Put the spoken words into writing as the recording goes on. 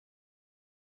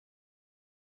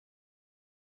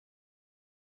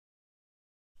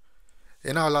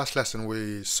In our last lesson,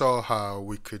 we saw how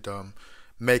we could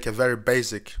make a very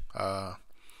basic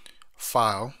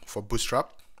file for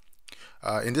Bootstrap.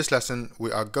 In this lesson,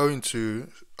 we are going to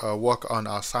work on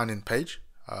our sign-in page.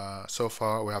 So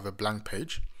far, we have a blank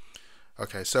page.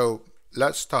 Okay, so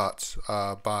let's start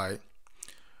by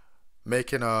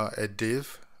making a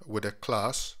div with a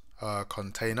class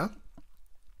container.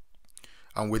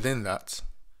 And within that,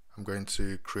 I'm going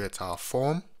to create our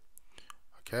form.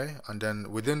 Okay, and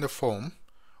then within the form,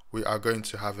 we are going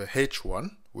to have a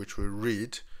h1 which will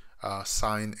read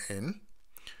sign in.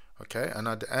 Okay, and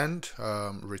at the end,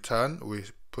 return, we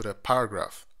put a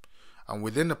paragraph, and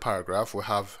within the paragraph we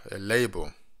have a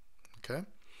label. Okay,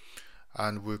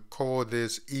 and we call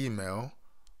this email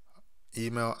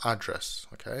address.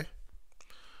 Okay,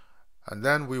 and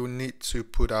then we will need to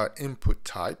put our input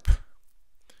type.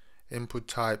 Input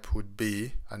type would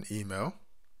be an email,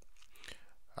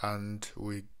 and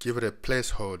we give it a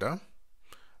placeholder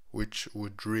which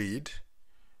would read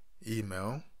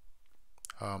email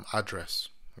address.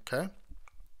 Okay,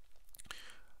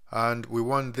 and we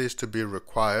want this to be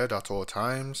required at all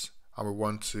times, and we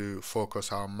want to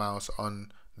focus our mouse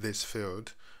on this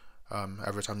field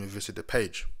every time we visit the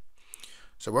page.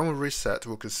 So when we reset,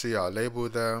 we can see our label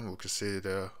there. We can see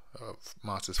the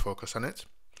mouse is focused on it.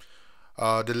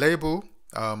 The label,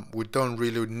 we don't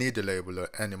really need the label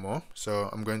anymore, so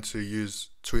I'm going to use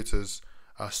Twitter's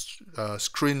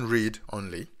screen read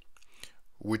only,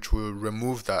 which will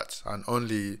remove that and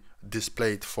only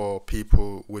display it for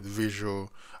people with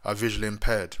visually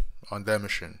impaired on their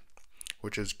machine,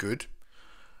 which is good.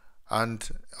 And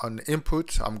on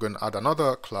input, I'm going to add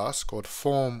another class called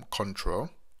form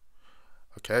control.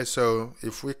 Okay, so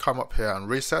if we come up here and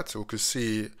reset, we can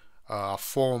see our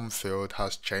form field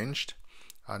has changed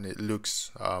and it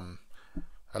looks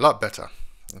a lot better.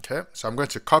 Okay, so I'm going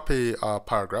to copy our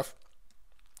paragraph,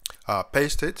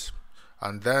 paste it,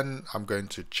 and then I'm going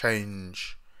to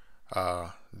change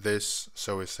this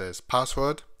so it says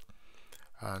password,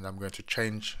 and I'm going to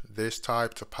change this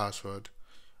type to password,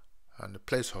 and the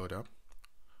placeholder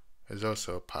is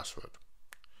also password.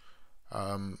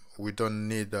 We don't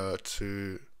need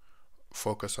to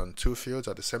focus on two fields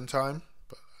at the same time,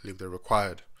 but leave the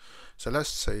required. So let's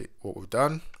say what we've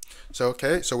done. So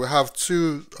okay, so we have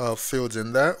two fields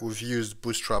in there. We've used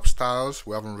Bootstrap styles.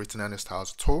 We haven't written any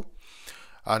styles at all.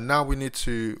 And now we need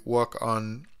to work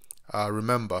on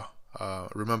remember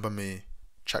me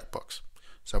checkbox.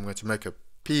 So I'm going to make a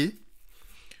P.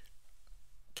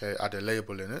 Okay, add a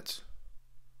label in it,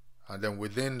 and then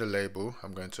within the label,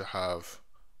 I'm going to have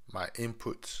my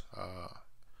input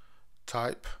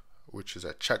type, which is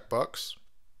a checkbox.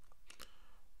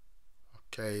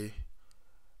 Okay,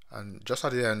 and just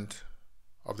at the end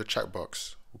of the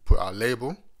checkbox, we put our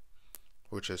label,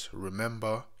 which is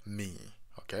remember me.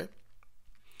 Okay.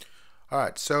 All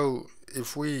right. So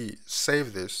if we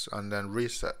save this and then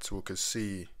reset, we can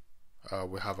see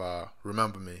we have our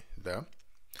remember me there.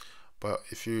 But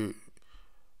if you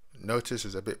notice,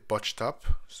 it's a bit botched up.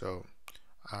 So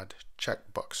add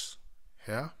checkbox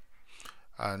here,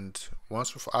 and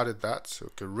once we've added that, we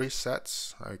can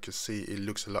reset. You can see it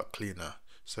looks a lot cleaner.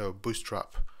 So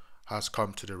Bootstrap has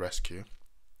come to the rescue.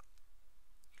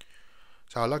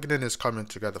 So our login in is coming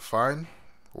together fine.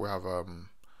 We have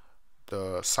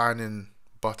the sign in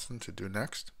button to do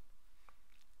next.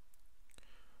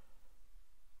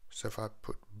 So if I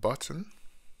put button,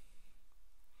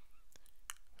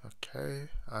 okay,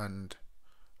 and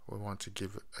we want to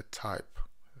give it a type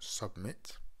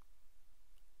submit,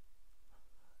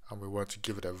 and we want to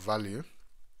give it a value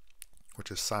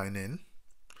which is sign in.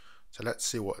 So let's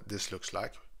see what this looks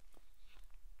like.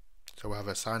 So we have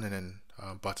a sign in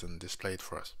button displayed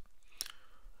for us.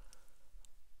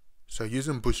 So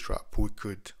using Bootstrap, we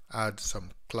could add some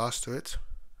class to it,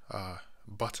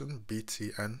 button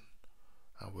btn,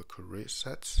 and we could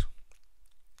reset.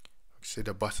 See,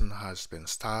 the button has been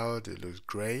styled, it looks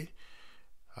gray,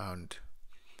 and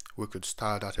we could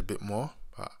style that a bit more,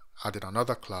 but added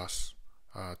another class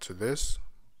to this,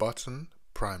 button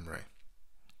primary.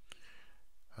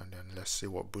 And then let's see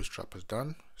what Bootstrap has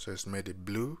done. So it's made it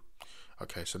blue.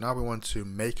 Okay, so now we want to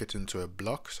make it into a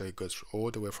block, so it goes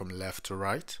all the way from left to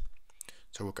right.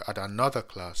 So we could add another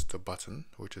class to button,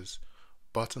 which is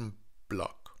button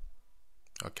block.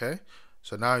 Okay,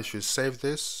 so now if you save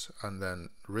this and then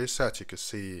reset, you can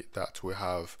see that we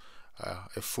have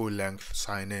a full-length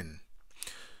sign in.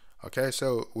 Okay,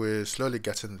 so we're slowly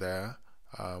getting there.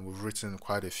 We've written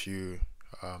quite a few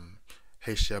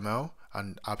HTML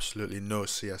and absolutely no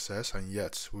CSS, and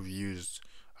yet we've used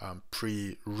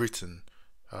pre-written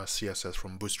CSS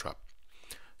from Bootstrap.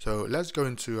 So let's go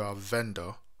into our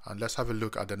vendor and let's have a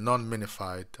look at the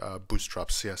non-minified Bootstrap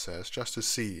CSS just to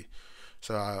see.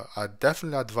 So I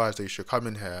definitely advise that you should come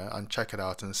in here and check it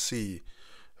out and see.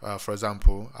 For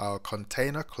example, our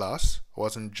container class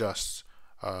wasn't just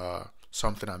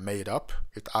something I made up.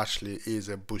 It actually is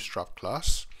a Bootstrap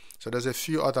class. So there's a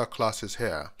few other classes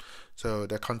here. So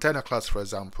the container class, for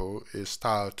example, is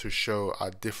styled to show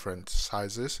at different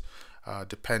sizes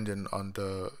depending on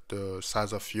the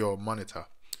size of your monitor.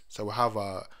 So we have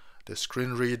the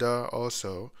screen reader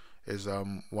also is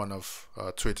one of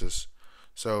Twitter's.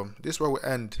 So this is where we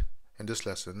end in this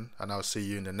lesson, and I'll see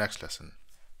you in the next lesson.